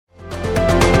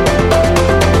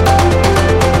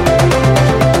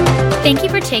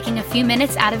taking a few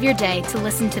minutes out of your day to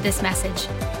listen to this message.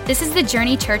 This is the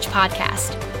Journey Church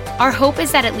podcast. Our hope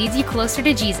is that it leads you closer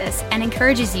to Jesus and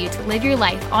encourages you to live your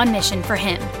life on mission for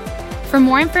Him. For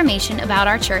more information about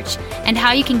our church and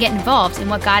how you can get involved in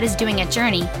what God is doing at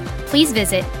Journey, please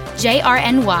visit jrny.church.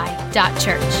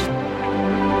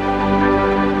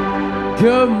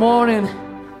 Good morning,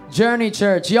 Journey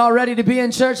Church. Y'all ready to be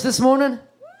in church this morning?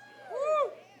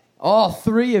 All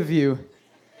three of you.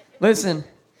 Listen,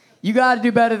 you got to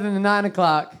do better than the 9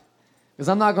 o'clock, because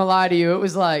I'm not going to lie to you. It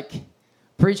was like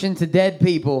preaching to dead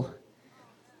people,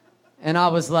 and I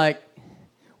was like,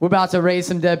 we're about to raise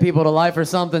some dead people to life or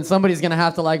something. Somebody's going to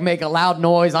have to like make a loud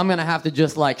noise. I'm going to have to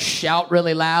just like shout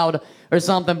really loud or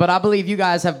something, but I believe you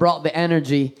guys have brought the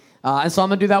energy, and so I'm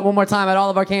going to do that one more time at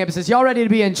all of our campuses. Y'all ready to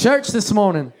be in church this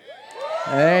morning?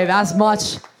 Hey, that's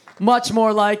much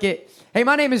more like it. Hey,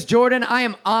 my name is Jordan. I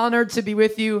am honored to be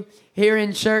with you here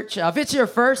in church. If it's your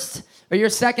first or your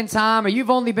second time, or you've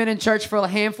only been in church for a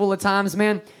handful of times,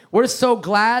 man, we're so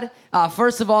glad,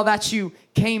 first of all, that you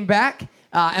came back,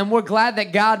 and we're glad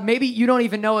that God, maybe you don't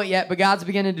even know it yet, but God's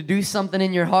beginning to do something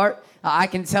in your heart. I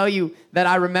can tell you that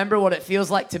I remember what it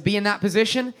feels like to be in that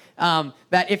position,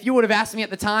 that if you would have asked me at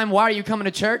the time, why are you coming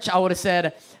to church? I would have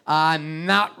said, I'm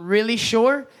not really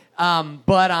sure,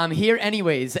 but I'm here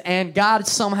anyways, and God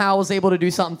somehow was able to do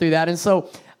something through that, and so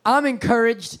I'm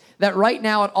encouraged that right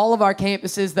now at all of our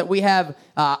campuses that we have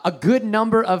a good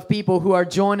number of people who are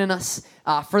joining us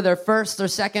for their first or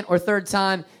second or third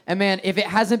time. And man, if it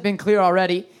hasn't been clear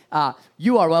already,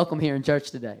 you are welcome here in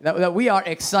church today. That we are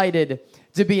excited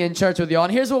to be in church with you all.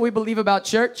 And here's what we believe about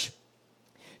church.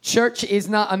 Church is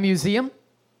not a museum.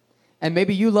 And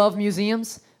maybe you love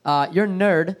museums. You're a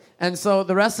nerd. And so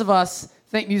the rest of us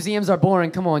think museums are boring.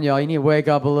 Come on, y'all. You need to wake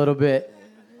up a little bit.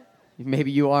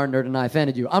 Maybe you are a nerd and I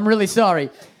offended you. I'm really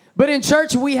sorry. But in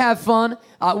church, we have fun,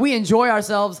 we enjoy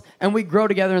ourselves, and we grow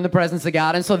together in the presence of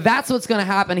God. And so that's what's going to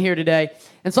happen here today.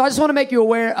 And so I just want to make you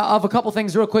aware of a couple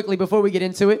things real quickly before we get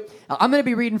into it. I'm going to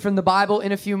be reading from the Bible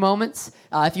in a few moments.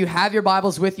 If you have your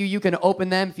Bibles with you, you can open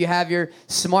them. If you have your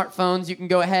smartphones, you can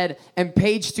go ahead and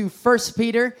page to 1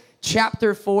 Peter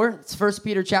chapter 4. It's 1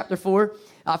 Peter chapter 4.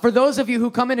 For those of you who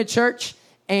come into church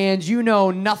and you know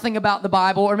nothing about the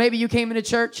Bible, or maybe you came into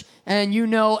church and you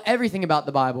know everything about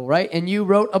the Bible, right? And you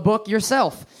wrote a book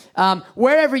yourself.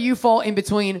 Wherever you fall in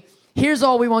between, here's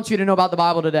all we want you to know about the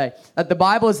Bible today. That the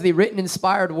Bible is the written,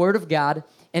 inspired Word of God,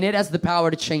 and it has the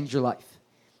power to change your life.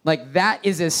 Like, that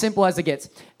is as simple as it gets.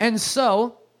 And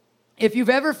so, if you've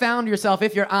ever found yourself,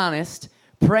 if you're honest,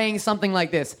 praying something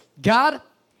like this: God,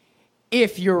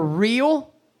 if you're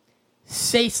real,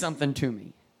 say something to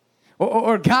me.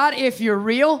 Or God, if you're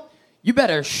real, you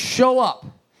better show up.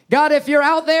 God, if you're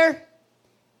out there,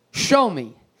 show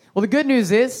me. Well, the good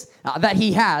news is that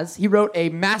He wrote a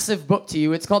massive book to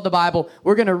you. It's called the Bible.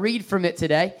 We're going to read from it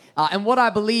today. And what I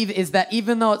believe is that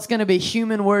even though it's going to be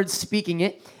human words speaking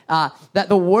it, that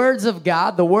the words of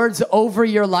God, the words over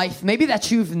your life, maybe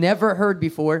that you've never heard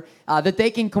before, that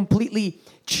they can completely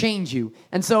change you.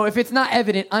 And so if it's not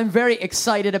evident, I'm very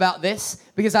excited about this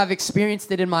because I've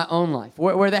experienced it in my own life,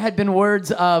 where there had been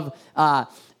words of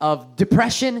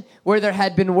depression, where there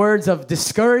had been words of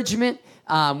discouragement,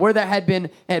 where there had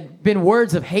been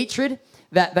words of hatred,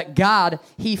 that God,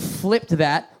 He flipped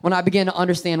that when I began to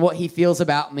understand what He feels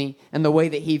about me and the way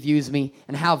that He views me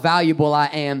and how valuable I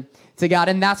am to God.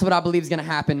 And that's what I believe is going to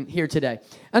happen here today.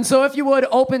 And so if you would,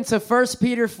 open to 1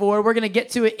 Peter 4. We're going to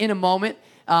get to it in a moment.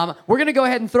 We're going to go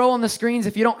ahead and throw on the screens.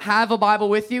 If you don't have a Bible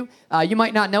with you, you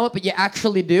might not know it, but you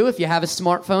actually do. If you have a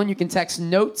smartphone, you can text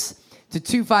notes to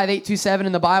 25827,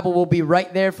 and the Bible will be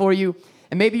right there for you.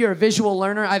 And maybe you're a visual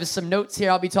learner. I have some notes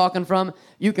here I'll be talking from.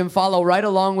 You can follow right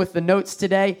along with the notes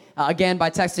today, again, by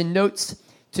texting notes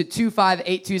to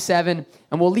 25827,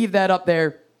 and we'll leave that up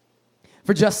there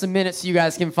for just a minute so you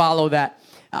guys can follow that.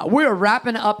 We're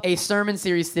wrapping up a sermon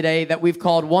series today that we've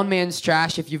called One Man's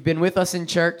Trash. If you've been with us in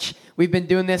church, we've been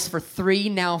doing this for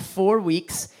 4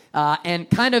 weeks. And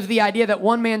kind of the idea that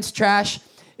one man's trash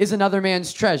is another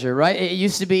man's treasure, right? It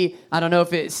used to be, I don't know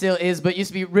if it still is, but it used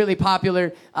to be really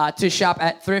popular to shop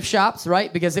at thrift shops,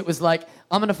 right? Because it was like,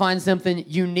 I'm going to find something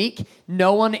unique.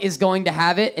 No one is going to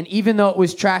have it. And even though it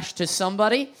was trash to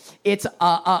somebody, it's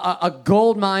a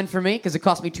gold mine for me because it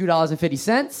cost me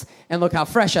 $2.50, and look how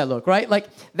fresh I look, right? Like,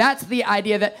 that's the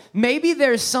idea that maybe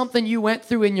there's something you went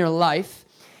through in your life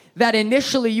that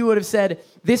initially you would have said,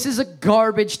 this is a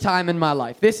garbage time in my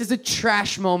life. This is a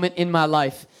trash moment in my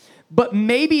life. But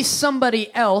maybe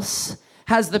somebody else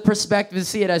has the perspective to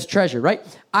see it as treasure, right?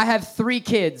 I have 3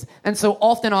 kids, and so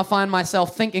often I'll find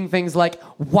myself thinking things like,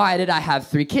 why did I have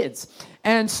 3 kids?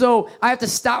 And so I have to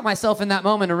stop myself in that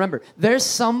moment and remember, there's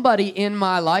somebody in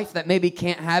my life that maybe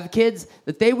can't have kids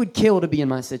that they would kill to be in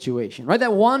my situation, right?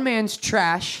 That one man's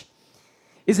trash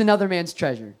is another man's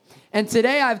treasure. And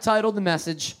today I've titled the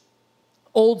message,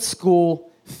 Old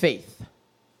School Faith.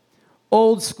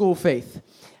 Old School Faith.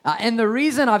 And the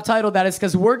reason I've titled that is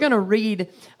because we're going to read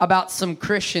about some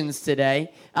Christians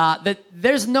today that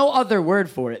there's no other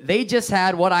word for it. They just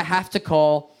had what I have to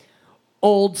call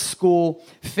old school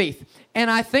faith. And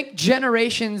I think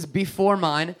generations before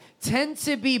mine tend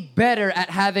to be better at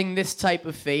having this type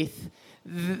of faith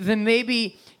than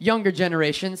maybe younger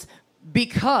generations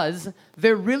because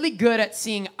they're really good at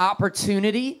seeing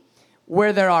opportunity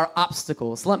where there are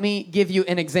obstacles. Let me give you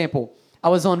an example. I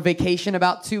was on vacation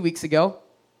about 2 weeks ago,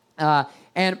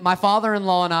 and my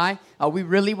father-in-law and I, we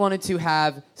really wanted to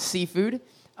have seafood,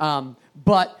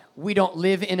 but we don't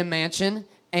live in a mansion,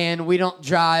 and we don't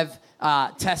drive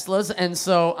Teslas, and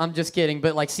so I'm just kidding,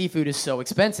 but like seafood is so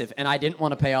expensive, and I didn't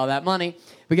want to pay all that money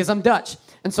because I'm Dutch.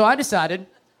 And so I decided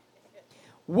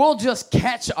we'll just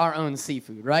catch our own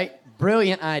seafood, right?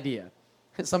 Brilliant idea.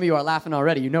 Some of you are laughing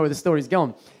already. You know where the story's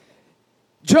going.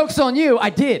 Joke's on you,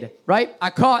 I did, right? I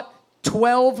caught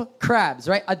 12 crabs,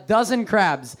 right? 12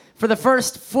 crabs. For the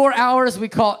first 4 hours, we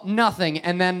caught nothing,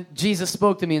 and then Jesus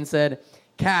spoke to me and said,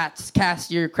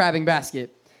 cast your crabbing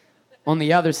basket on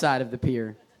the other side of the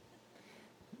pier.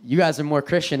 You guys are more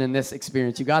Christian in this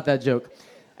experience. You got that joke.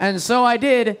 And so I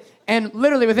did, and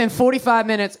literally within 45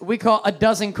 minutes, we caught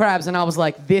 12 crabs, and I was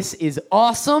like, this is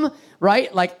awesome,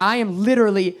 right? Like, I am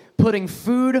literally putting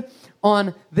food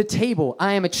on the table.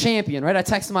 I am a champion, right? I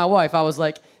texted my wife. I was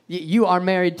like, you are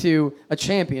married to a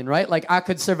champion, right? Like, I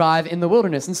could survive in the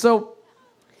wilderness. And so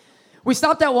we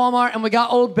stopped at Walmart, and we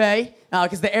got Old Bay,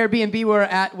 because the Airbnb we were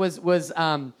at was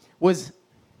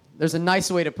there's a nice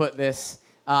way to put this,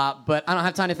 but I don't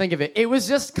have time to think of it. It was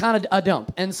just kind of a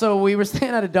dump. And so we were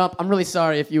staying at a dump. I'm really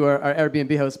sorry if you are our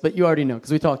Airbnb host, but you already know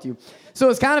because we talked to you. So it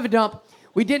was kind of a dump.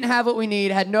 We didn't have what we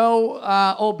need, had no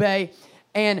Old Bay,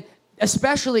 and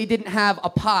especially didn't have a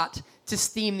pot to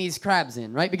steam these crabs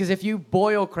in, right? Because if you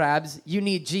boil crabs, you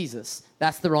need Jesus.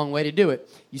 That's the wrong way to do it.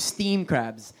 You steam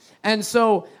crabs. And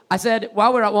so I said,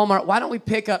 while we're at Walmart, why don't we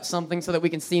pick up something so that we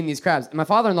can steam these crabs? And my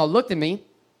father-in-law looked at me,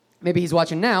 maybe he's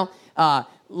watching now,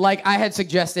 like I had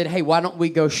suggested, hey, why don't we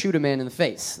go shoot a man in the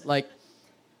face? Like,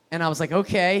 and I was like,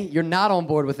 okay, you're not on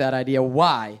board with that idea.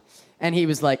 Why? And he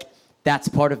was like, that's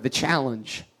part of the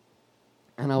challenge.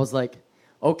 And I was like,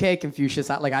 okay, Confucius,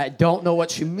 I don't know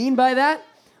what you mean by that,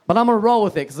 but I'm going to roll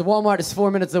with it because the Walmart is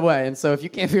 4 minutes away. And so if you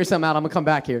can't figure something out, I'm going to come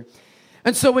back here.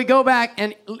 And so we go back,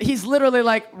 and he's literally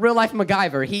like real-life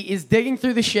MacGyver. He is digging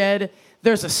through the shed.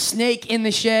 There's a snake in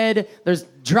the shed. There's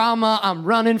drama. I'm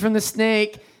running from the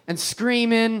snake and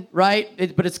screaming,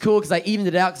 right? But it's cool because I evened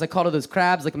it out because I caught all those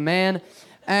crabs like a man.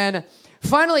 And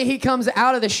finally, he comes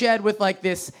out of the shed with like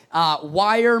this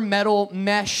wire metal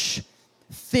mesh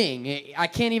thing. I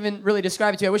can't even really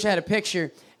describe it to you. I wish I had a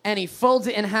picture. And he folds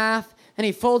it in half, and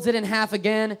he folds it in half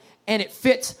again, and it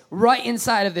fits right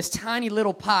inside of this tiny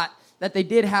little pot that they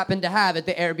did happen to have at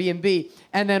the Airbnb.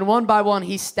 And then one by one,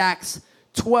 he stacks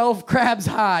 12 crabs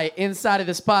high inside of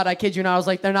this pot. I kid you not. I was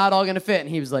like, they're not all going to fit. And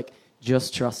he was like,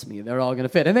 just trust me. They're all going to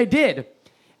fit. And they did.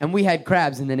 And we had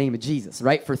crabs in the name of Jesus,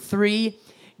 right? For 3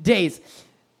 days.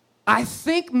 I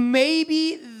think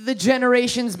maybe the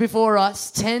generations before us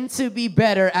tend to be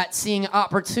better at seeing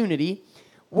opportunity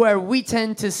where we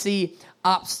tend to see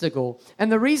obstacle.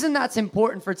 And the reason that's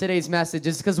important for today's message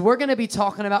is because we're going to be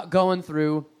talking about going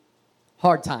through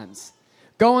hard times,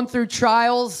 going through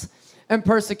trials and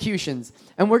persecutions.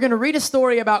 And we're going to read a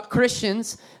story about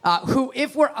Christians who,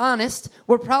 if we're honest,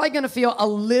 we're probably going to feel a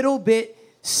little bit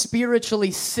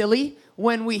spiritually silly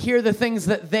when we hear the things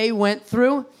that they went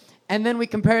through, and then we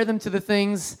compare them to the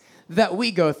things that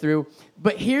we go through.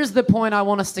 But here's the point I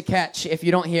want us to catch if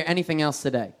you don't hear anything else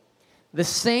today. The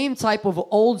same type of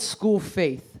old school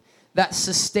faith that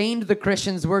sustained the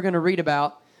Christians we're going to read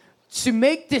about to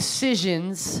make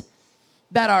decisions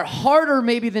that are harder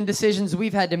maybe than decisions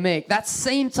we've had to make, that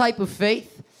same type of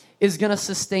faith is going to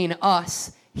sustain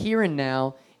us here and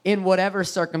now in whatever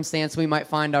circumstance we might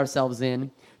find ourselves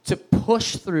in to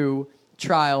push through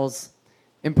trials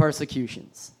and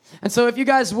persecutions. And so if you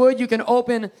guys would, you can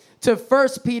open to 1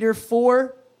 Peter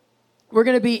 4. We're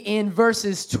going to be in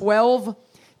verses 12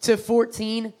 to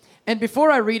 14. And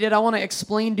before I read it, I want to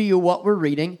explain to you what we're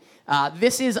reading.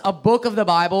 This is a book of the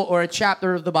Bible or a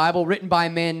chapter of the Bible written by a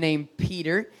man named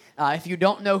Peter. If you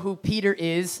don't know who Peter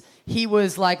is, he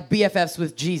was like BFFs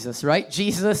with Jesus, right?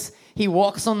 Jesus He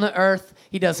walks on the earth.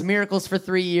 He does miracles for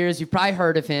 3 years. You've probably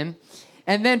heard of him.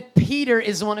 And then Peter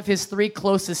is one of his 3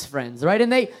 closest friends, right?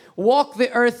 And they walk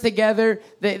the earth together.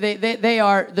 They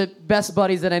are the best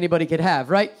buddies that anybody could have,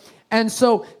 right? And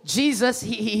so Jesus,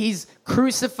 he's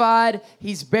crucified,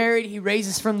 he's buried, he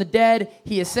raises from the dead,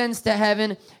 he ascends to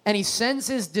heaven, and he sends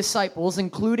his disciples,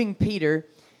 including Peter,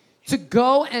 to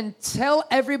go and tell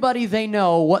everybody they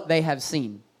know what they have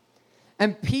seen.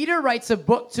 And Peter writes a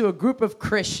book to a group of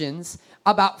Christians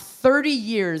about 30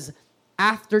 years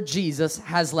after Jesus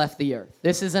has left the earth.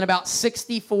 This is in about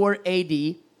 64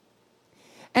 AD.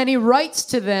 And he writes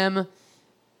to them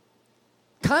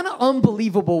kind of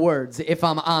unbelievable words, if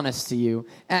I'm honest to you.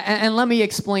 And let me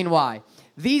explain why.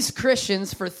 These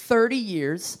Christians, for 30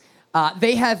 years,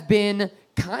 they have been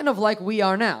kind of like we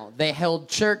are now. They held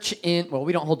church well,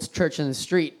 we don't hold church in the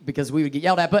street because we would get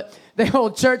yelled at, but they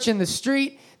hold church in the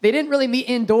street. They didn't really meet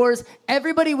indoors.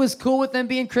 Everybody was cool with them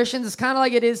being Christians. It's kind of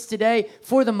like it is today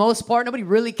for the most part. Nobody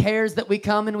really cares that we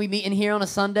come and we meet in here on a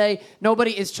Sunday.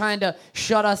 Nobody is trying to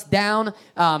shut us down.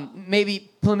 Maybe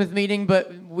Plymouth meeting,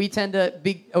 but we tend to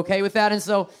be okay with that. And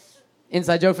so,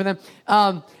 inside joke for them.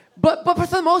 But for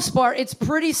the most part, it's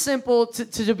pretty simple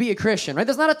to be a Christian, right?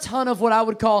 There's not a ton of what I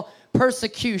would call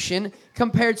persecution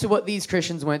compared to what these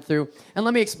Christians went through. And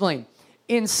let me explain.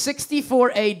 In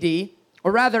 64 AD,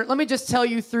 or rather, let me just tell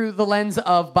you through the lens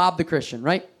of Bob the Christian,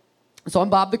 right? So I'm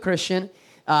Bob the Christian,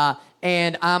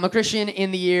 and I'm a Christian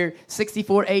in the year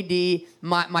 64 AD.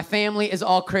 My family is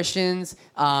all Christians.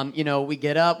 We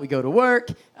get up, we go to work,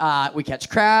 we catch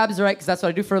crabs, right? Because that's what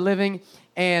I do for a living.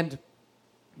 And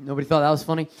nobody thought that was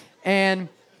funny. And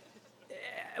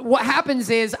what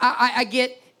happens is I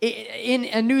get in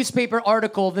a newspaper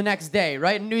article the next day,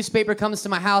 right? A newspaper comes to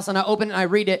my house, and I open it and I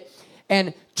read it,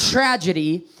 and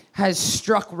tragedy has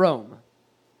struck Rome.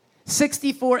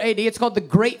 64 AD, it's called the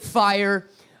Great Fire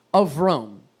of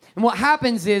Rome. And what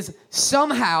happens is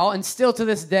somehow, and still to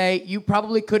this day, you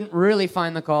probably couldn't really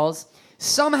find the cause,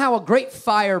 somehow a great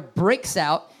fire breaks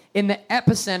out in the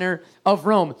epicenter of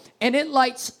Rome. And it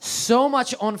lights so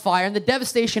much on fire, and the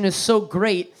devastation is so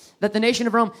great that the nation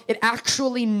of Rome, it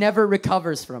actually never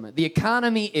recovers from it. The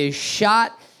economy is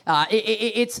shot.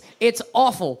 It's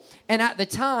awful. And at the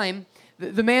time,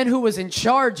 the man who was in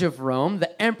charge of Rome,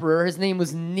 the emperor, his name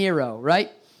was Nero, right?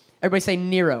 Everybody say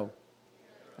Nero.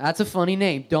 That's a funny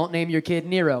name. Don't name your kid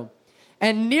Nero.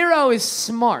 And Nero is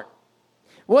smart.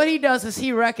 What he does is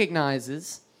he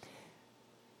recognizes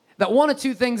that one of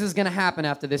two things is going to happen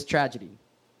after this tragedy.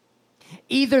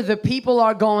 Either the people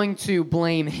are going to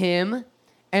blame him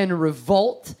and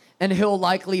revolt, and he'll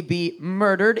likely be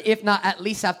murdered, if not at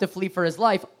least have to flee for his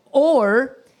life,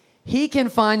 or he can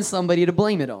find somebody to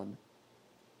blame it on.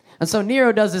 And so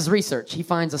Nero does his research. He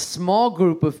finds a small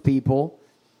group of people.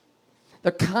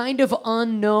 They're kind of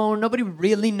unknown. Nobody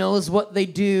really knows what they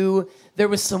do. There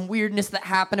was some weirdness that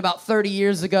happened about 30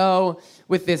 years ago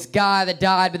with this guy that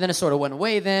died, but then it sort of went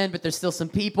away then, but there's still some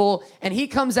people. And he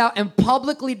comes out and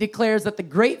publicly declares that the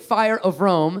Great Fire of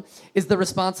Rome is the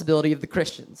responsibility of the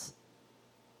Christians.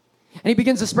 And he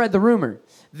begins to spread the rumor.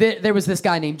 There was this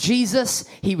guy named Jesus.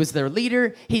 He was their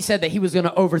leader. He said that he was going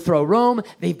to overthrow Rome.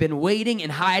 They've been waiting and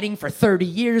hiding for 30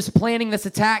 years, planning this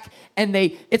attack. And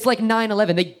it's like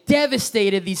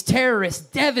 9/11. These terrorists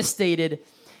devastated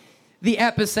the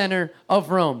epicenter of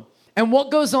Rome. And what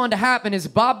goes on to happen is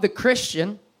Bob the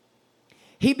Christian,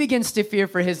 he begins to fear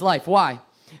for his life. Why?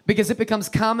 Because it becomes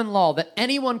common law that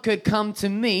anyone could come to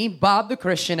me, Bob the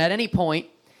Christian, at any point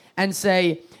and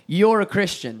say, "You're a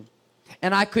Christian."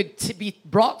 And I could be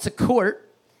brought to court,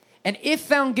 and if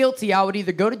found guilty, I would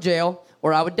either go to jail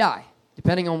or I would die,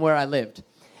 depending on where I lived.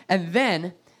 And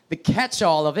then the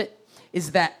catch-all of it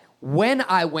is that when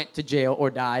I went to jail or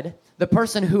died, the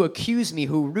person who accused me,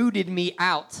 who rooted me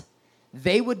out,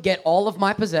 they would get all of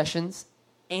my possessions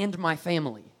and my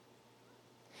family.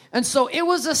 And so it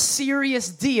was a serious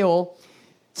deal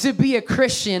to be a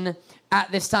Christian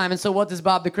at this time. And so what does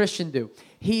Bob the Christian do?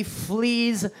 He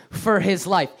flees for his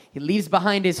life. He leaves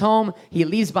behind his home. He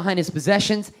leaves behind his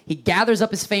possessions. He gathers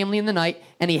up his family in the night,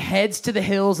 and he heads to the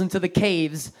hills and to the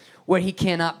caves where he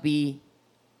cannot be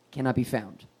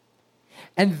found.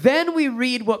 And then we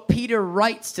read what Peter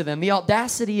writes to them, the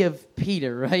audacity of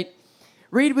Peter, right?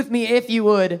 Read with me, if you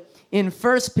would, in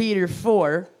 1 Peter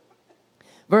 4,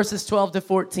 verses 12 to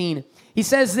 14. He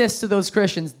says this to those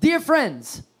Christians: "Dear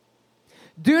friends,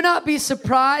 do not be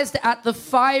surprised at the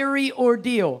fiery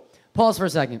ordeal." Pause for a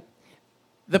second.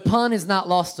 The pun is not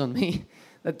lost on me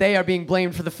that they are being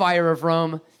blamed for the fire of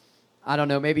Rome. I don't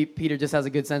know, maybe Peter just has a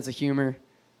good sense of humor.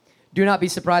 Do not be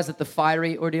surprised at the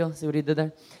fiery ordeal. See what he did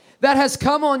there? that has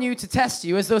come on you to test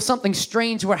you as though something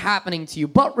strange were happening to you.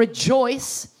 But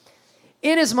rejoice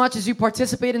inasmuch as you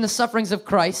participate in the sufferings of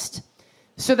Christ,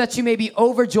 so that you may be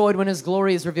overjoyed when his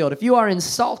glory is revealed. If you are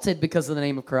insulted because of the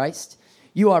name of Christ,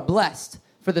 you are blessed,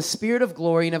 for the Spirit of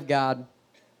glory and of God,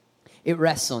 it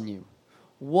rests on you.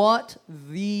 What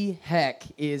the heck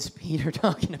is Peter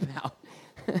talking about?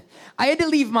 I had to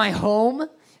leave my home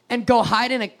and go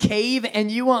hide in a cave,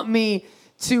 and you want me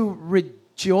to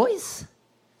rejoice?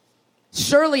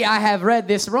 Surely I have read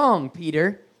this wrong,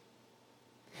 Peter.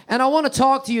 And I want to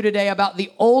talk to you today about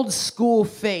the old school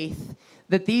faith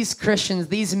that these Christians,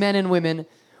 these men and women,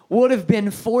 would have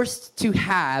been forced to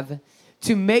have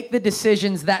to make the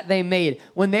decisions that they made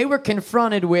when they were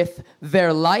confronted with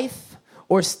their life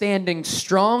or standing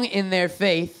strong in their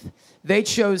faith. They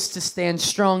chose to stand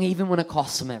strong even when it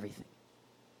cost them everything.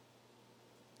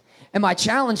 And my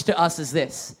challenge to us is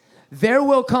this: there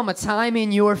will come a time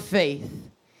in your faith,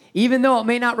 even though it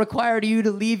may not require you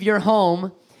to leave your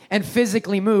home and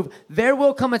physically move, there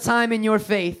will come a time in your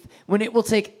faith when it will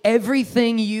take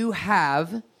everything you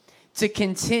have to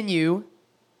continue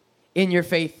in your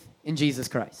faith in Jesus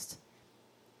Christ.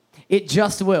 It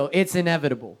just will. It's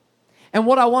inevitable. And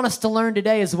what I want us to learn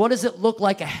today is, what does it look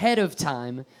like ahead of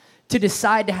time to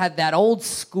decide to have that old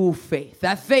school faith,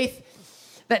 that faith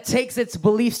that takes its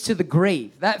beliefs to the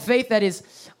grave, that faith that is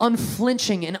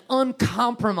unflinching and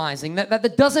uncompromising,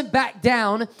 that doesn't back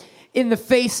down in the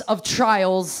face of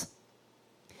trials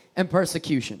and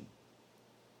persecution.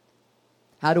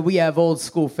 How do we have old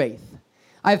school faith?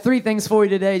 I have 3 things for you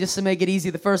today just to make it easy.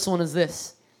 The first one is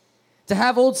this: to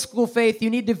have old school faith, you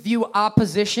need to view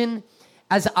opposition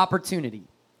as opportunity.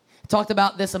 I talked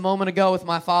about this a moment ago with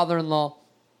my father-in-law.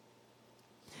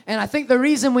 And I think the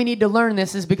reason we need to learn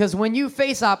this is because when you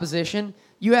face opposition,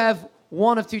 you have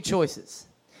one of 2 choices.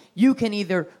 You can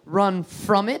either run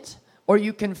from it or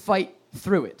you can fight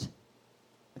through it.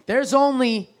 There's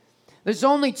only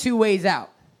 2 ways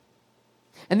out.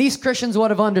 And these Christians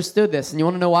would have understood this. And you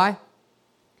want to know why?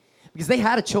 Because they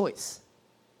had a choice.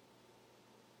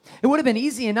 It would have been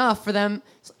easy enough for them.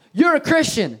 You're a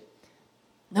Christian.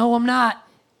 No, I'm not.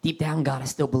 Deep down, God, I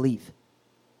still believe.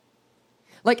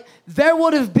 Like, there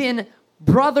would have been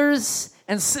brothers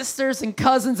and sisters and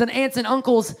cousins and aunts and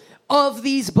uncles of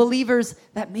these believers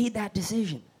that made that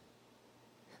decision,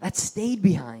 that stayed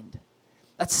behind,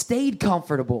 that stayed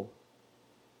comfortable.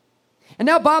 And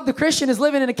now Bob the Christian is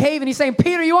living in a cave and he's saying,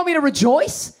 Peter, you want me to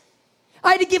rejoice?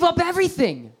 I had to give up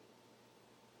everything.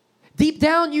 Deep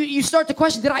down, you start to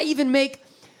question, did I even make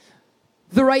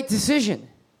the right decision?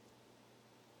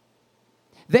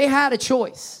 They had a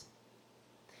choice.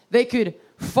 They could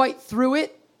fight through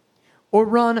it or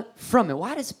run from it.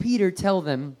 Why does Peter tell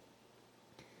them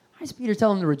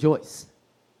to rejoice?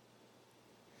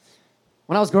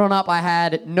 When I was growing up, I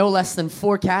had no less than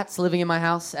 4 cats living in my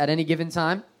house at any given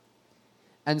time.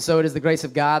 And so it is the grace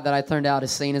of God that I turned out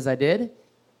as sane as I did.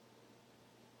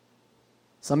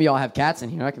 Some of y'all have cats in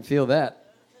here. I can feel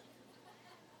that.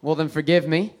 Well, then forgive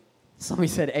me. Somebody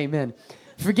said amen.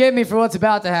 Forgive me for what's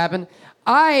about to happen.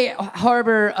 I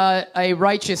harbor a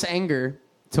righteous anger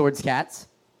towards cats.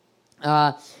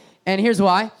 And here's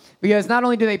why. Because not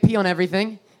only do they pee on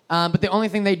everything, but the only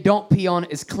thing they don't pee on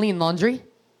is clean laundry.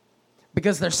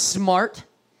 Because they're smart,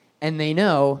 and they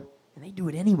know, and they do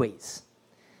it anyways.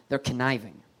 They're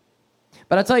conniving.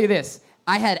 But I'll tell you this.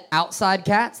 I had outside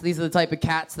cats. These are the type of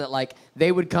cats that, like,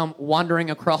 they would come wandering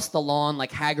across the lawn,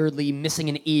 like, haggardly missing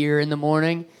an ear in the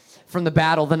morning from the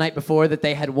battle the night before that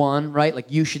they had won, right?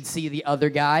 Like, you should see the other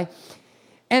guy.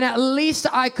 And at least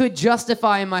I could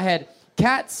justify in my head,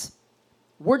 cats,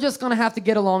 we're just going to have to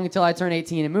get along until I turn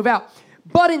 18 and move out.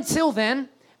 But until then,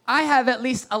 I have at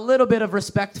least a little bit of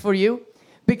respect for you,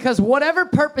 because whatever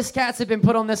purpose cats have been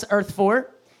put on this earth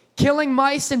for, killing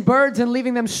mice and birds and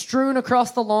leaving them strewn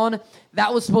across the lawn,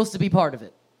 that was supposed to be part of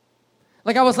it.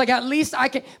 Like, I was like, at least I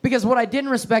can, because what I didn't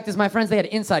respect is my friends, they had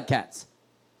inside cats.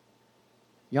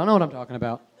 Y'all know what I'm talking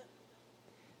about.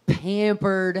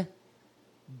 Pampered,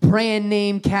 brand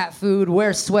name cat food,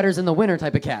 wear sweaters in the winter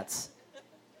type of cats.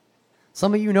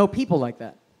 Some of you know people like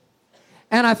that.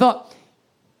 And I thought,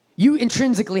 you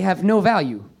intrinsically have no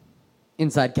value,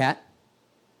 inside cat.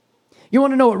 You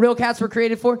want to know what real cats were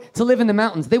created for? To live in the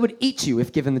mountains. They would eat you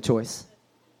if given the choice.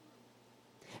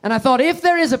 And I thought, if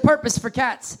there is a purpose for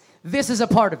cats, this is a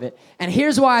part of it. And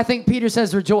here's why I think Peter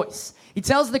says rejoice. He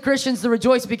tells the Christians to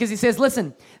rejoice because he says,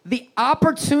 listen, the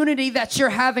opportunity that you're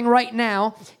having right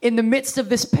now in the midst of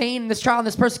this pain, this trial, and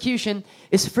this persecution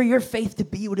is for your faith to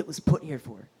be what it was put here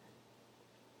for.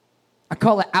 I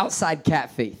call it outside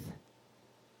cat faith.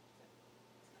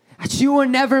 That you were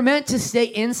never meant to stay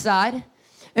inside.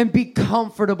 and be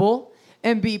comfortable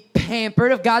and be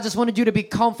pampered, if God just wanted you to be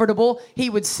comfortable, he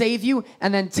would save you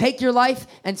and then take your life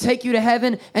and take you to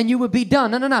heaven and you would be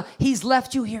done. No. He's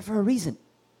left you here for a reason.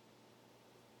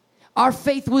 Our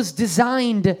faith was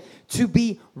designed to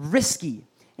be risky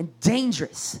and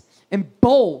dangerous and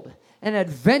bold and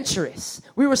adventurous.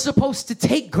 We were supposed to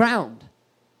take ground.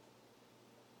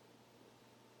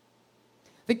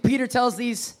 I think Peter tells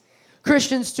these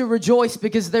Christians to rejoice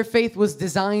because their faith was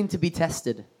designed to be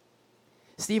tested.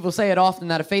 Steve will say it often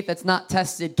that a faith that's not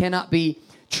tested cannot be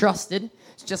trusted.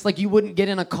 It's just like you wouldn't get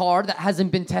in a car that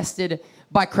hasn't been tested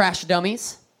by crash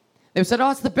dummies. They said, oh,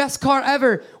 it's the best car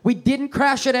ever. We didn't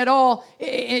crash it at all.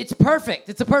 It's perfect.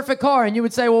 It's a perfect car. And you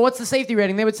would say, well, what's the safety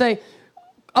rating? They would say,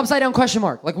 upside down question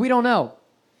mark. Like, we don't know.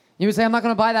 You would say, I'm not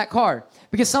going to buy that car.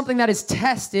 Because something that is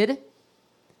tested,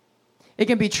 it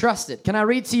can be trusted. Can I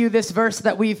read to you this verse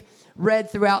that we've read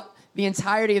throughout the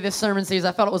entirety of this sermon series?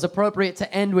 I felt it was appropriate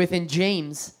to end with in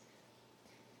James.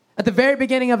 At the very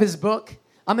beginning of his book,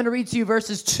 I'm going to read to you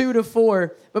verses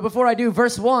 2-4. But before I do,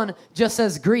 verse 1 just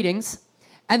says greetings.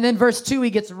 And then verse 2, he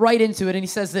gets right into it and he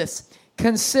says this: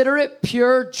 consider it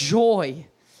pure joy,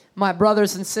 my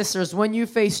brothers and sisters, when you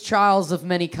face trials of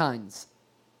many kinds.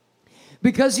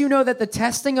 Because you know that the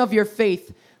testing of your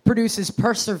faith produces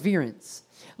perseverance.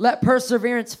 Let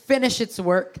perseverance finish its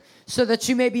work so that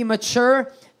you may be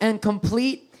mature and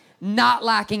complete, not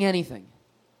lacking anything.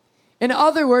 In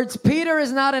other words, Peter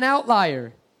is not an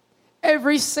outlier.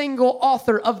 Every single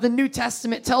author of the New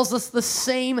Testament tells us the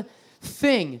same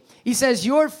thing. He says,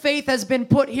 your faith has been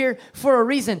put here for a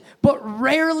reason, but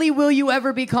rarely will you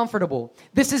ever be comfortable.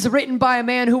 This is written by a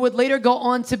man who would later go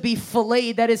on to be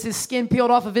filleted, that is, his skin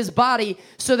peeled off of his body,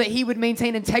 so that he would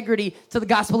maintain integrity to the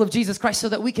gospel of Jesus Christ, so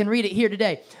that we can read it here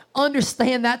today.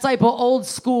 Understand that type of old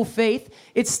school faith.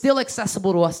 It's still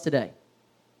accessible to us today.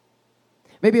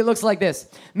 Maybe it looks like this.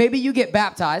 Maybe you get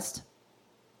baptized,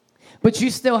 but you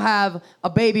still have a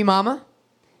baby mama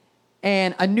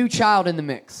and a new child in the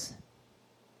mix.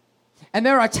 And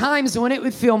there are times when it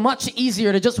would feel much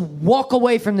easier to just walk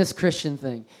away from this Christian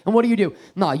thing. And what do?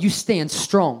 No, you stand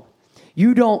strong.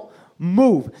 You don't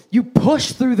move. You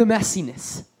push through the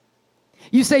messiness.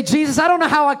 You say, Jesus, I don't know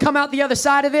how I come out the other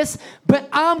side of this, but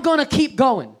I'm going to keep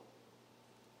going.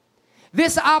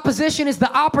 This opposition is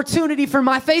the opportunity for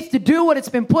my faith to do what it's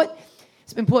been put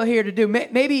here to do.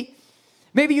 Maybe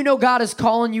you know God is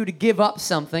calling you to give up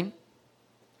something,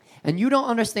 and you don't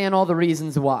understand all the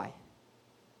reasons why.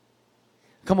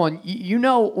 Come on, you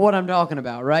know what I'm talking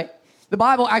about, right? The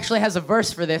Bible actually has a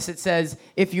verse for this. It says,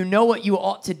 if you know what you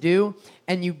ought to do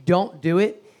and you don't do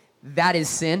it, that is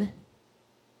sin.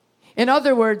 In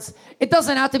other words, it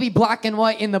doesn't have to be black and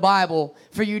white in the Bible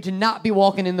for you to not be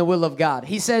walking in the will of God.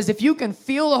 He says, if you can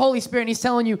feel the Holy Spirit and he's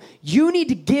telling you, you need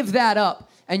to give that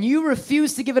up, and you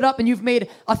refuse to give it up, and you've made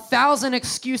 1,000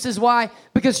 excuses why,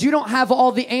 because you don't have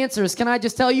all the answers. Can I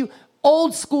just tell you,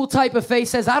 old school type of faith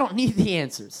says, I don't need the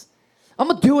answers. I'm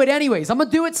going to do it anyways. I'm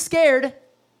going to do it scared,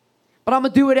 but I'm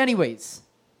going to do it anyways.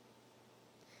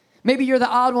 Maybe you're the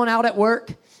odd one out at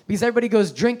work because everybody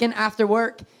goes drinking after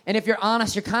work. And if you're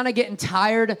honest, you're kind of getting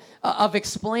tired of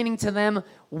explaining to them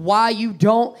why you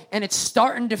don't. And it's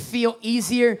starting to feel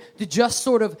easier to just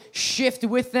sort of shift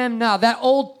with them. Now, that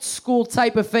old school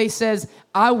type of faith says,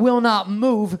 I will not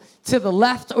move to the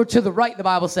left or to the right, the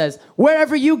Bible says.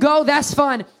 Wherever you go, that's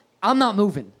fine. I'm not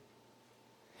moving.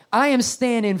 I am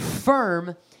standing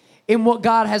firm in what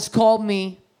God has called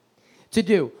me to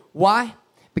do. Why?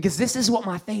 Because this is what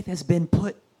my faith has been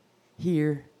put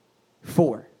here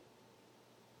for.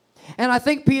 And I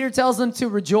think Peter tells them to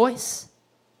rejoice.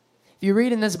 If you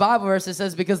read in this Bible verse, it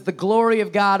says, because the glory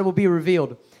of God will be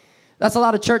revealed. That's a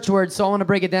lot of church words, so I want to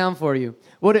break it down for you.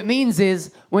 What it means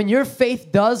is, when your faith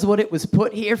does what it was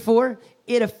put here for,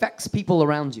 it affects people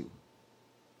around you.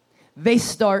 They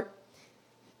start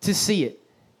to see it.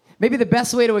 Maybe the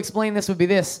best way to explain this would be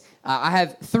this. I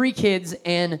have 3 kids,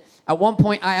 and at one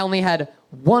point I only had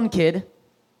 1 kid.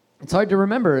 It's hard to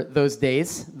remember those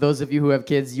days. Those of you who have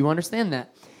kids, you understand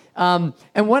that.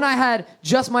 And when I had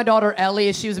just my daughter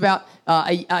Ellie, she was about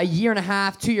a year and a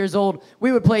half, 2 years old,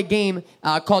 we would play a game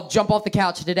called Jump Off the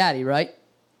Couch to Daddy, right?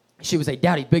 She would say,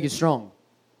 Daddy's big and strong.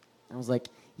 I was like,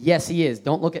 yes, he is.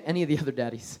 Don't look at any of the other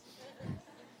daddies.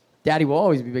 Daddy will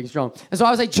always be big and strong. And so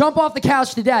I was like, jump off the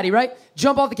couch to Daddy, right?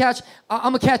 Jump off the couch.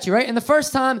 I'm going to catch you, right? And the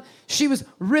first time, she was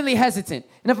really hesitant.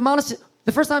 And if I'm honest,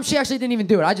 the first time, she actually didn't even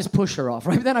do it. I just pushed her off,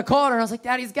 right? But then I called her, and I was like,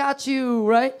 Daddy's got you,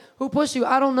 right? Who pushed you?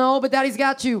 I don't know, but Daddy's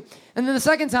got you. And then the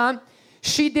second time,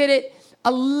 she did it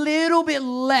a little bit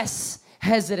less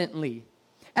hesitantly.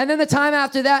 And then the time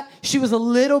after that, she was a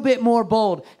little bit more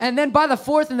bold. And then by the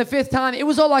fourth and the fifth time, it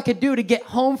was all I could do to get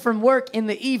home from work in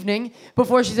the evening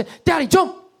before she said, Daddy,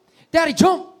 jump! Daddy,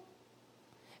 jump!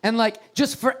 And like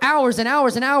just for hours and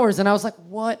hours and hours. And I was like,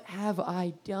 what have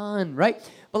I done, right?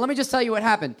 But let me just tell you what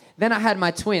happened. Then I had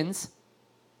my twins.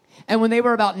 And when they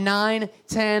were about 9,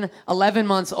 10, 11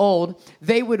 months old,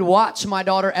 they would watch my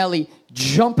daughter Ellie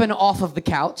jumping off of the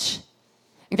couch.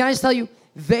 And can I just tell you,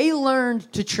 they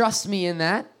learned to trust me in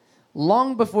that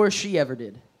long before she ever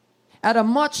did. At a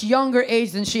much younger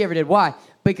age than she ever did. Why?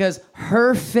 Because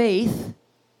her faith,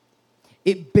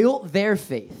 it built their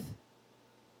faith.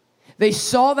 They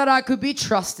saw that I could be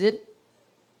trusted,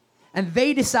 and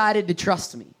they decided to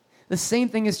trust me. The same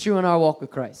thing is true in our walk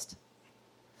with Christ.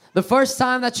 The first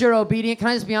time that you're obedient, can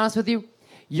I just be honest with you?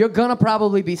 You're gonna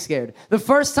probably be scared. The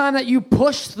first time that you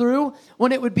push through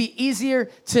when it would be easier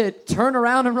to turn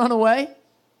around and run away,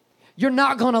 you're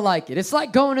not gonna like it. It's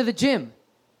like going to the gym.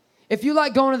 If you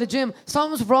like going to the gym,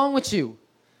 something's wrong with you.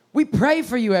 We pray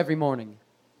for you every morning.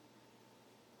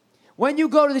 When you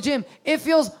go to the gym, it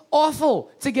feels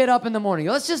awful to get up in the morning.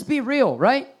 Let's just be real,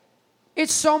 right?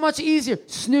 It's so much easier.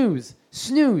 Snooze,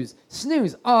 snooze,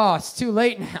 snooze. Oh, it's too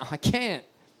late now. I can't.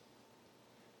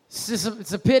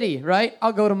 It's a pity, right?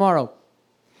 I'll go tomorrow.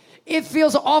 It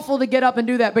feels awful to get up and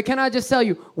do that, but can I just tell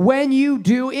you, when you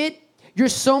do it, you're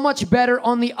so much better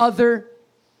on the other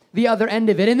end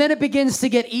of it. And then it begins to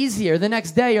get easier. The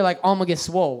next day, you're like, oh, I'm going to get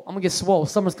swole. I'm going to get swole.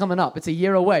 Summer's coming up. It's a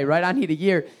year away, right? I need a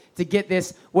year to get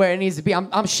this where it needs to be.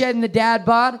 I'm shedding the dad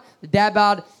bod. The dad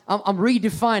bod, I'm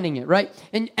redefining it, right?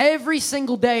 And every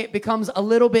single day, it becomes a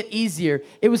little bit easier.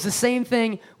 It was the same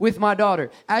thing with my daughter.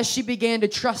 As she began to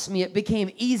trust me, it became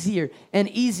easier and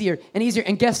easier and easier.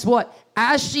 And guess what?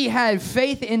 As she had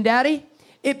faith in Daddy,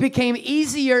 it became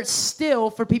easier still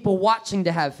for people watching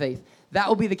to have faith. That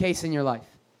will be the case in your life.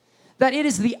 That it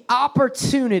is the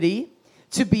opportunity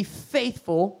to be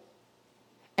faithful,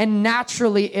 and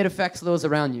naturally it affects those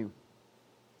around you.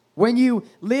 When you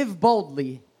live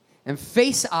boldly and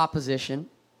face opposition,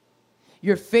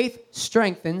 your faith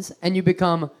strengthens and you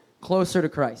become closer to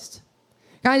Christ.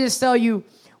 Can I just tell you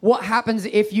what happens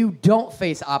if you don't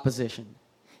face opposition?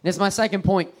 And it's my second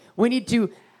point. We need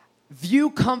to view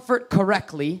comfort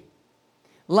correctly,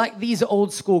 like these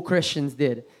old school Christians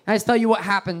did. Can I just tell you what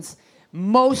happens?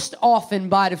 Most often,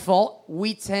 by default,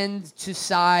 we tend to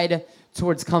side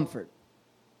towards comfort.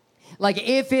 Like,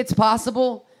 if it's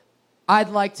possible, I'd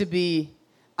like to be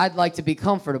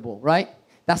comfortable, right?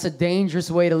 That's a dangerous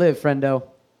way to live, friendo.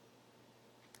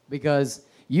 Because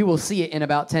you will see it in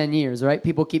about 10 years, right?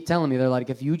 People keep telling me, they're like,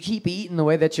 if you keep eating the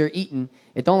way that you're eating,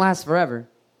 it don't last forever.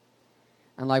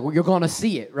 And like, well, you're going to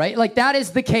see it, right? Like, that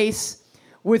is the case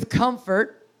with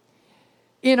comfort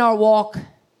in our walk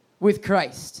with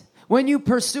Christ. When you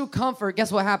pursue comfort,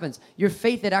 guess what happens? Your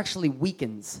faith, it actually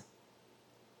weakens.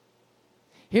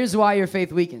 Here's why your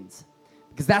faith weakens.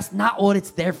 Because that's not what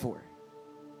it's there for.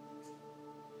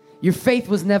 Your faith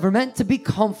was never meant to be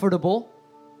comfortable.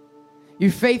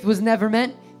 Your faith was never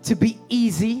meant to be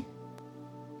easy.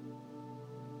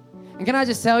 And can I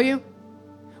just tell you,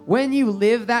 when you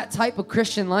live that type of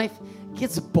Christian life, it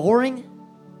gets boring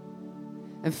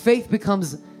and faith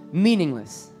becomes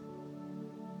meaningless.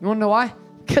 You want to know why?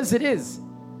 Because it is.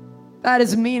 That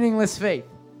is meaningless faith.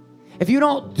 If you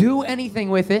don't do anything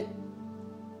with it,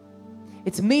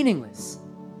 it's meaningless.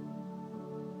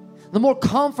 The more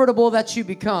comfortable that you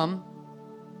become,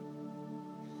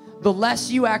 the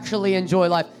less you actually enjoy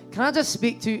life. Can I just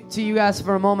speak to you guys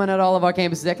for a moment at all of our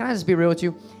campuses today? Can I just be real with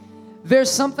you?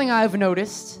 There's something I've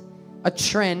noticed, a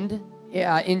trend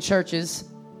in churches,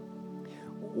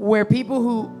 where people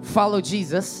who follow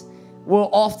Jesus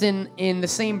will often, in the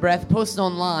same breath, post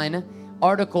online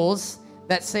articles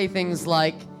that say things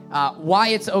like why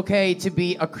it's okay to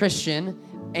be a Christian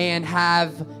and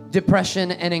have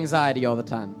depression and anxiety all the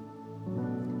time.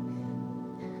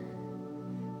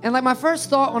 And like, my first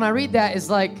thought when I read that is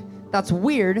like, that's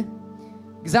weird,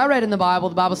 because I read in the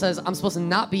Bible says I'm supposed to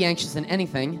not be anxious in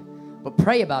anything, but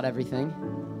pray about everything.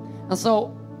 And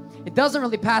so it doesn't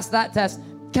really pass that test.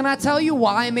 Can I tell you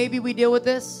why maybe we deal with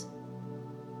this?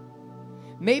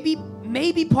 Maybe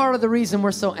part of the reason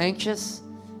we're so anxious,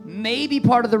 maybe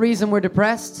part of the reason we're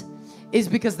depressed is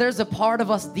because there's a part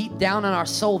of us deep down in our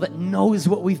soul that knows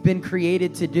what we've been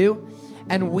created to do,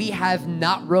 and we have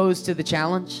not rose to the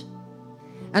challenge.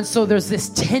 And so there's this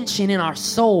tension in our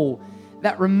soul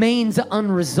that remains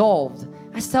unresolved.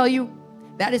 I just tell you,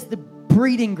 that is the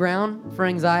breeding ground for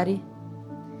anxiety.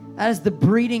 That is the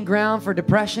breeding ground for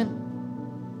depression.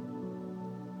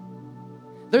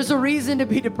 There's a reason to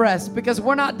be depressed because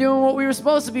we're not doing what we were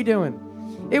supposed to be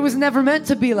doing. It was never meant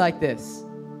to be like this.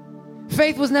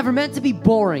 Faith was never meant to be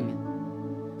boring.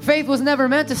 Faith was never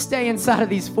meant to stay inside of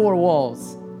these four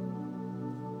walls.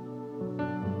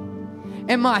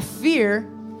 And my fear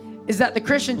is that the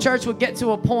Christian church would get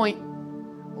to a point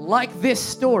like this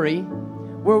story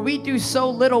where we do so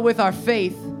little with our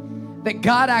faith that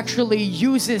God actually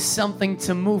uses something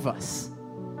to move us.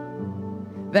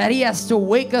 That He has to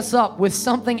wake us up with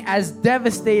something as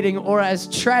devastating or as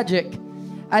tragic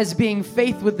as being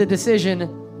faced with the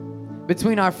decision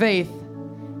between our faith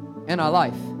and our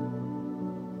life.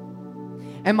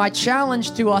 And my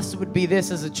challenge to us would be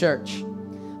this as a church.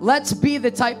 Let's be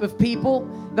the type of people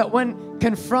that when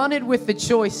confronted with the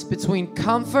choice between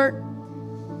comfort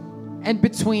and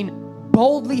between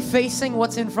boldly facing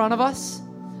what's in front of us,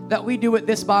 that we do what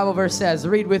this Bible verse says.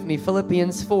 Read with me,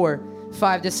 Philippians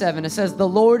 4:5-7. It says, "The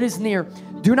Lord is near.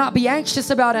 Do not be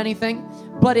anxious about anything,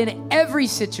 but in every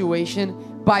situation,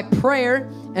 by prayer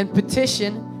and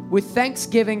petition, with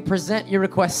thanksgiving, present your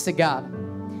requests to God."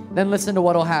 Then listen to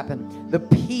what will happen. The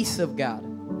peace of God,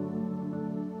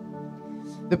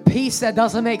 the peace that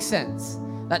doesn't make sense,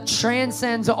 that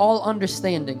transcends all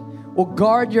understanding, will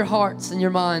guard your hearts and your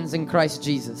minds in Christ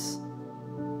Jesus.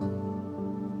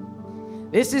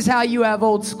 This is how you have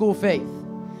old school faith.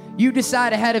 You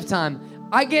decide ahead of time,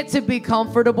 I get to be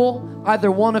comfortable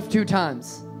either one of two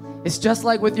times. It's just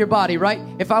like with your body, right?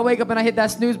 If I wake up and I hit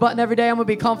that snooze button every day, I'm going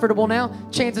to be comfortable now.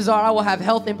 Chances are I will have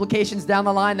health implications down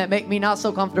the line that make me not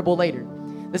so comfortable later.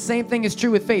 The same thing is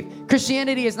true with faith.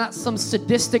 Christianity is not some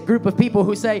sadistic group of people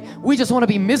who say, we just want to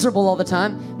be miserable all the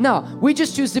time. No, we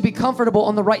just choose to be comfortable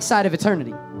on the right side of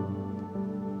eternity.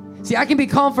 See, I can be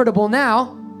comfortable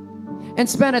now and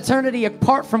spend eternity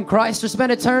apart from Christ, or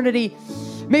spend eternity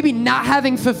maybe not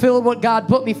having fulfilled what God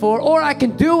put me for, or I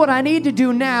can do what I need to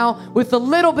do now with the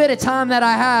little bit of time that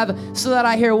I have so that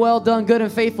I hear, well done, good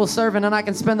and faithful servant, and I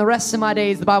can spend the rest of my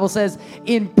days, the Bible says,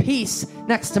 in peace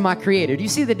next to my Creator. Do you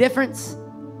see the difference?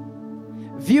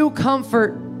 View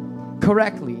comfort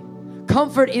correctly.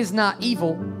 Comfort is not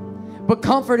evil, but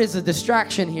comfort is a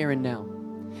distraction here and now.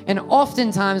 And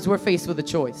oftentimes we're faced with a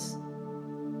choice.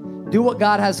 Do what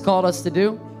God has called us to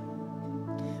do,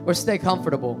 or stay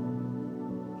comfortable.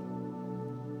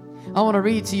 I want to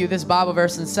read to you this Bible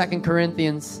verse in 2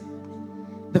 Corinthians.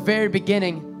 The very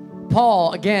beginning,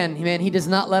 Paul, again, man, he does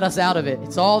not let us out of it.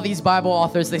 It's all these Bible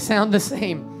authors. They sound the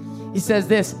same. He says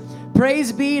this,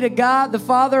 "Praise be to God, the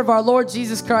Father of our Lord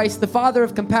Jesus Christ, the Father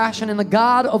of compassion and the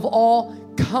God of all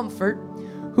comfort,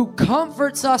 who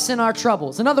comforts us in our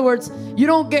troubles." In other words, you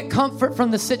don't get comfort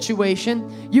from the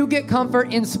situation. You get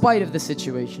comfort in spite of the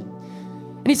situation.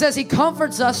 And he says he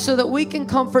comforts us so that we can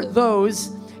comfort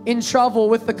those in trouble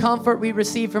with the comfort we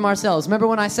receive from ourselves. Remember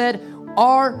when I said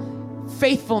our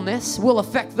faithfulness will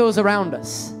affect those around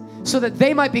us so that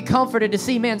they might be comforted to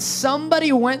see, man,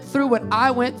 somebody went through what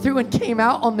I went through and came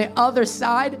out on the other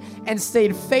side and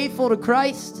stayed faithful to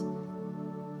Christ.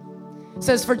 It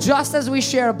says, "For just as we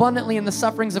share abundantly in the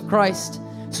sufferings of Christ,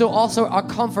 so also our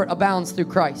comfort abounds through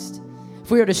Christ.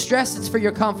 If we are distressed, it's for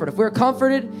your comfort. If we are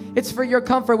comforted, it's for your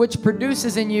comfort, which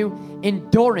produces in you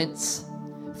endurance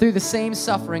through the same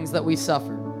sufferings that we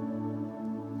suffer."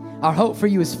 Our hope for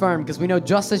you is firm because we know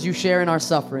just as you share in our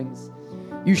sufferings,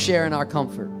 you share in our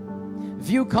comfort.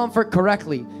 View comfort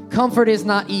correctly. Comfort is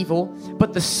not evil,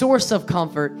 but the source of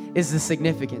comfort is the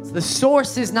significance. The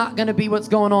source is not going to be what's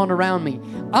going on around me.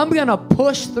 I'm going to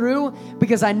push through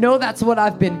because I know that's what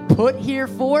I've been put here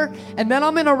for, and then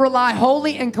I'm going to rely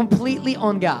wholly and completely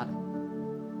on God.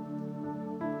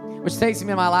 Which takes me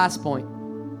to my last point.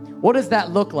 What does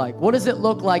that look like? What does it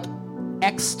look like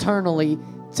externally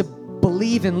to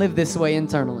believe and live this way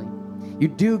internally? You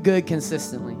do good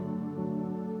consistently.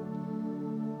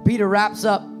 Peter wraps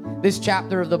up this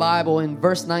chapter of the Bible in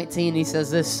verse 19. He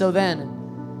says this, "So then,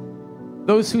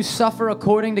 those who suffer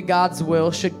according to God's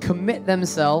will should commit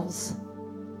themselves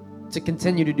to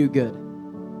continue to do good."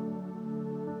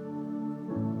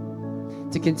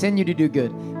 To continue to do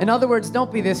good. In other words,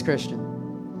 don't be this Christian.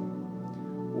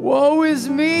 Woe is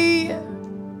me.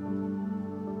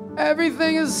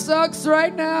 Everything sucks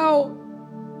right now.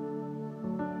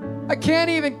 I can't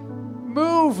even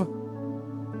move.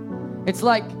 It's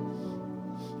like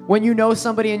when you know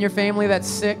somebody in your family that's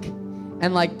sick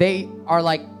and like they are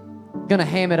like gonna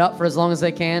ham it up for as long as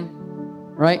they can,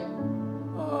 right?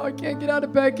 "Oh, I can't get out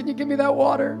of bed. Can you give me that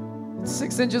water? It's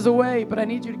 6 inches away, but I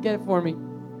need you to get it for me."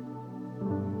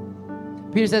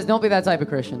 Peter says, don't be that type of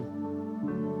Christian.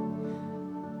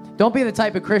 Don't be the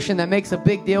type of Christian that makes a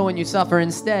big deal when you suffer.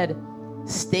 Instead,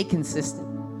 stay consistent.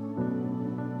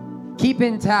 Keep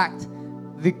intact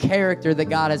the character that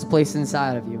God has placed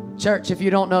inside of you. Church, if you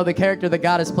don't know the character that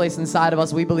God has placed inside of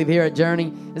us, we believe here at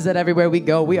Journey is that everywhere we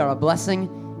go, we are a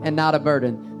blessing and not a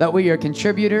burden. That we are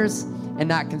contributors and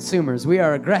not consumers. We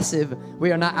are aggressive.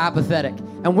 We are not apathetic.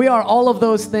 And we are all of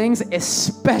those things,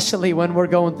 especially when we're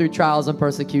going through trials and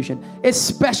persecution,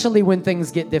 especially when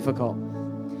things get difficult.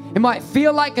 It might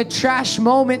feel like a trash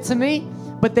moment to me,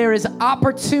 but there is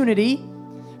opportunity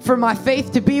for my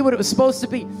faith to be what it was supposed to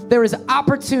be. There is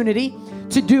opportunity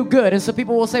to do good. And so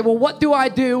people will say, well, what do I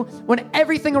do when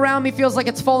everything around me feels like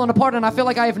it's falling apart and I feel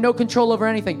like I have no control over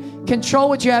anything? Control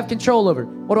what you have control over.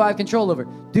 What do I have control over?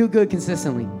 Do good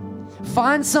consistently.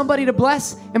 Find somebody to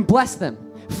bless and bless them.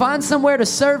 Find somewhere to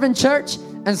serve in church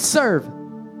and serve.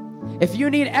 If you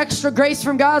need extra grace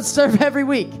from God, serve every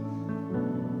week.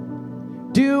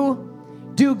 Do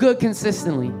good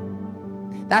consistently.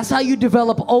 That's how you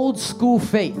develop old school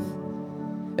faith.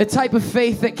 The type of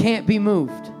faith that can't be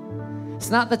moved. It's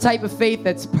not the type of faith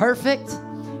that's perfect.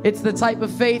 It's the type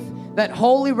of faith that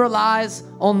wholly relies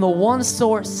on the one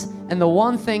source and the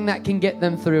one thing that can get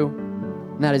them through,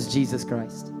 and that is Jesus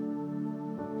Christ.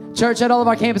 Church, at all of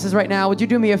our campuses right now, would you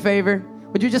do me a favor?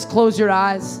 Would you just close your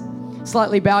eyes,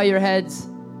 slightly bow your heads?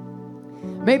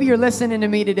 Maybe you're listening to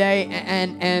me today,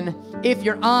 and if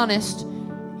you're honest,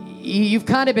 you've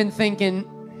kind of been thinking,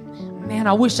 man,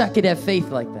 I wish I could have faith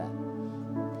like that.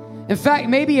 In fact,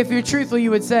 maybe if you're truthful,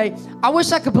 you would say, I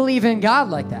wish I could believe in God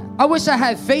like that. I wish I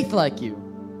had faith like you.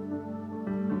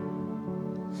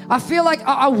 I feel like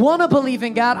I want to believe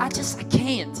in God. I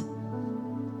can't.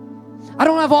 I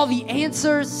don't have all the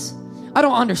answers. I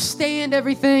don't understand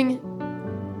everything.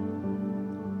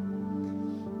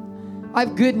 I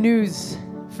have good news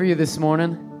for you this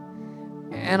morning,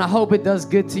 and I hope it does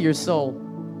good to your soul.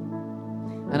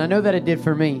 And I know that it did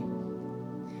for me.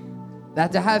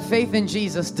 That to have faith in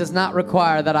Jesus does not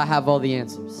require that I have all the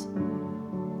answers.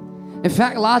 In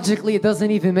fact, logically, it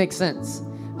doesn't even make sense.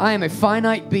 I am a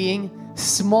finite being,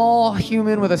 small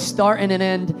human with a start and an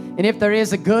end. And if there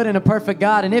is a good and a perfect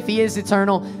God, and if He is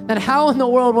eternal, then how in the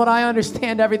world would I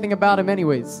understand everything about Him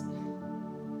anyways?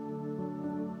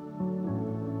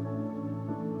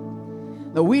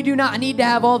 No, we do not need to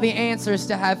have all the answers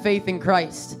to have faith in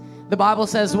Christ. The Bible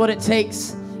says what it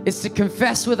takes is to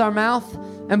confess with our mouth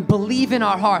and believe in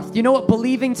our heart. You know what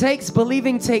believing takes?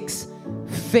 Believing takes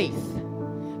faith.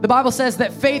 The Bible says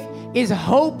that faith is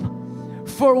hope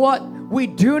for what we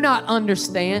do not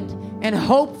understand and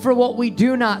hope for what we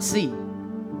do not see.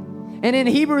 And in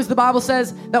Hebrews, the Bible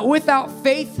says that without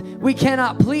faith, we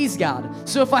cannot please God.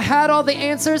 So if I had all the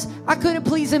answers, I couldn't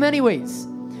please Him anyways,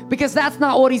 because that's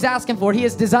not what He's asking for. He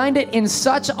has designed it in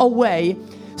such a way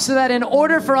so that in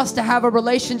order for us to have a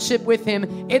relationship with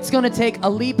Him, it's going to take a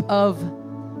leap of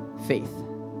faith.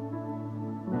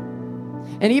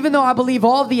 And even though I believe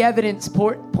all the evidence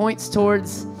points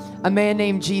towards a man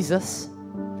named Jesus,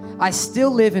 I still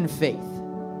live in faith.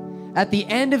 At the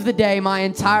end of the day, my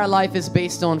entire life is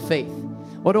based on faith.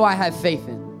 What do I have faith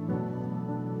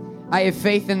in? I have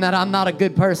faith in that I'm not a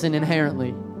good person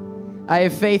inherently. I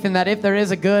have faith in that if there is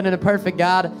a good and a perfect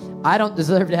God, I don't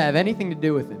deserve to have anything to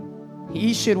do with Him.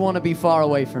 He should want to be far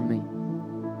away from me.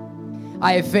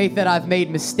 I have faith that I've made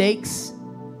mistakes.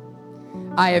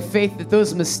 I have faith that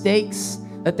those mistakes,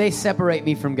 that they separate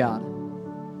me from God.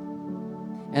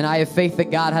 And I have faith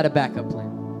that God had a backup plan.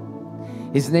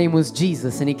 His name was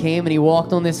Jesus, and He came and He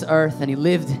walked on this earth and He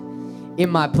lived in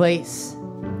my place.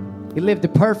 He lived a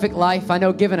perfect life. I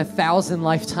know given 1,000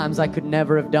 lifetimes, I could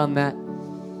never have done that.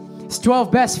 His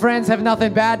 12 best friends have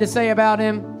nothing bad to say about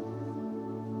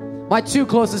Him. My 2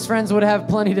 closest friends would have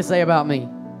plenty to say about me.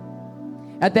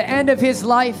 At the end of His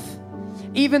life,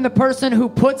 even the person who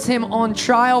puts Him on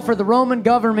trial for the Roman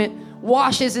government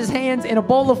washes his hands in a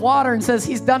bowl of water and says,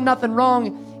 He's done nothing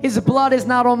wrong. His blood is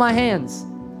not on my hands.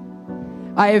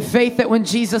 I have faith that when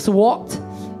Jesus walked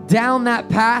down that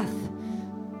path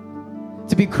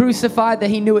to be crucified, that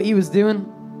He knew what He was doing.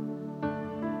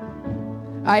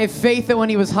 I have faith that when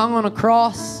He was hung on a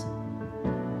cross,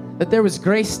 that there was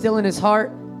grace still in His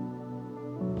heart.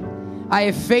 I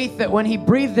have faith that when He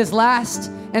breathed His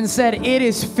last and said, it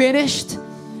is finished,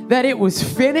 that it was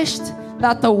finished,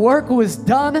 that the work was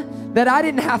done, that I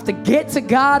didn't have to get to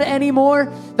God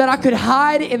anymore, that I could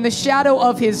hide in the shadow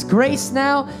of His grace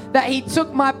now, that He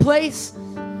took my place.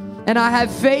 And I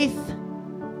have faith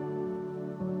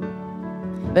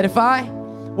that if I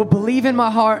will believe in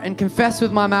my heart and confess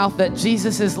with my mouth that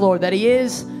Jesus is Lord, that He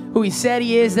is who He said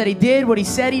He is, that He did what He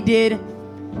said He did,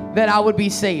 that I would be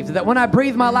saved. That when I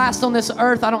breathe my last on this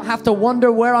earth, I don't have to wonder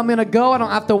where I'm going to go. I don't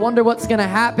have to wonder what's going to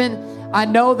happen. I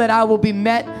know that I will be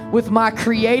met with my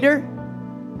Creator,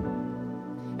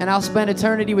 and I'll spend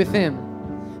eternity with Him.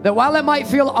 that while it might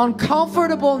feel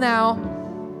uncomfortable now,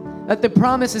 that the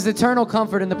promise is eternal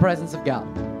comfort in the presence of God.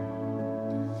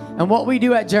 And what we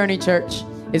do at Journey Church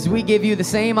is we give you the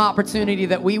same opportunity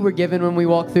that we were given when we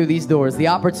walked through these doors, the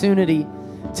opportunity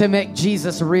to make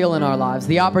Jesus real in our lives,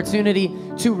 the opportunity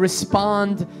to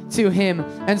respond to Him.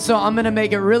 And so I'm going to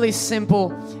make it really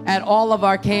simple at all of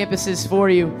our campuses for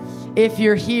you. If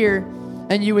you're here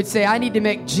and you would say, I need to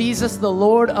make Jesus the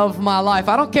Lord of my life,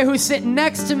 I don't care who's sitting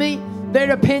next to me.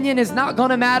 Their opinion is not going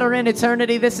to matter in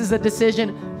eternity. This is a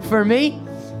decision for me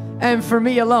and for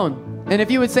me alone. And if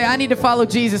you would say, I need to follow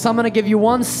Jesus, I'm going to give you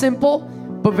one simple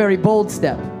but very bold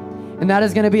step. And that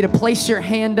is going to be to place your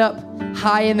hand up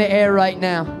high in the air right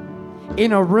now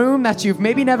in a room that you've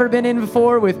maybe never been in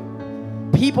before with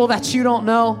people that you don't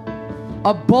know.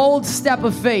 A bold step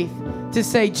of faith to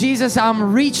say, Jesus,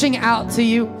 I'm reaching out to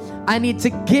you. I need to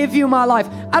give you my life.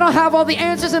 I don't have all the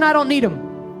answers and I don't need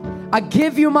them. I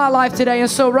give you my life today. And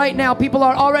so right now, people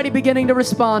are already beginning to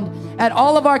respond at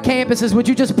all of our campuses. Would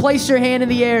you just place your hand in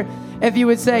the air if you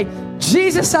would say,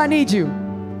 Jesus, I need you.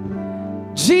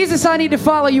 Jesus, I need to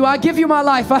follow you. I give you my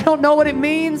life. I don't know what it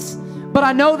means, but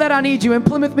I know that I need you. In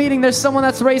Plymouth Meeting, there's someone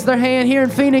that's raised their hand. Here in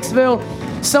Phoenixville,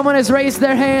 someone has raised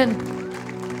their hand.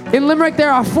 In Limerick,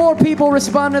 there are 4 people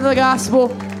responding to the gospel.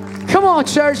 Come on,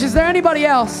 church. Is there anybody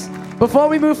else? Before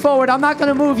we move forward, I'm not going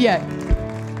to move yet.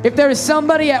 If there is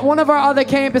somebody at one of our other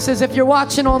campuses, if you're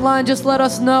watching online, just let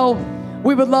us know.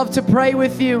 We would love to pray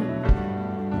with you.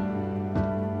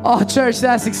 Oh, church,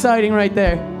 that's exciting right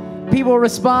there. People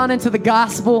responding to the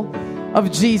gospel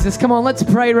of Jesus. Come on, let's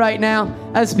pray right now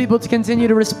as people to continue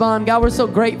to respond. God, we're so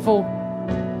grateful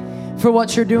for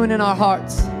what you're doing in our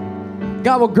hearts.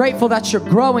 God, we're grateful that you're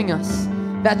growing us,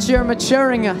 that you're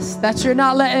maturing us, that you're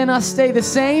not letting us stay the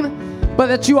same, but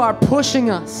that you are pushing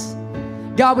us.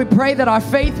 God, we pray that our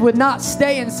faith would not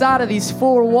stay inside of these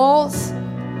 4 walls.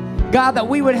 God, that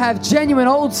we would have genuine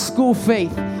old school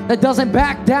faith that doesn't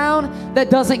back down, that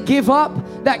doesn't give up,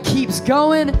 that keeps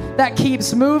going, that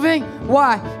keeps moving.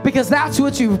 Why? Because that's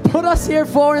what you've put us here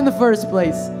for in the first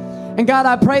place. And God,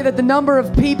 I pray that the number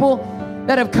of people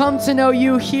that have come to know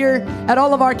you here at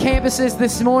all of our campuses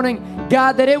this morning,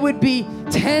 God, that it would be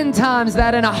 10 times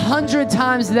that and 100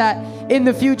 times that in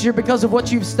the future because of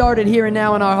what you've started here and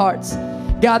now in our hearts.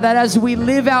 God, that as we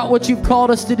live out what you've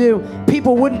called us to do,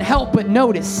 people wouldn't help but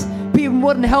notice. People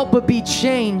wouldn't help but be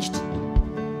changed.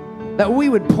 That we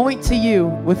would point to you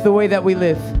with the way that we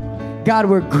live. God,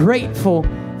 we're grateful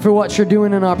for what you're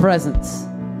doing in our presence.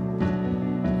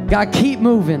 God, keep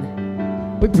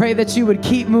moving. We pray that you would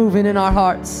keep moving in our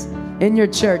hearts, in your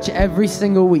church every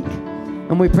single week.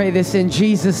 And we pray this in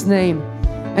Jesus' name.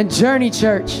 And Journey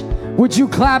Church, would you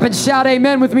clap and shout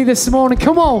amen with me this morning?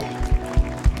 Come on.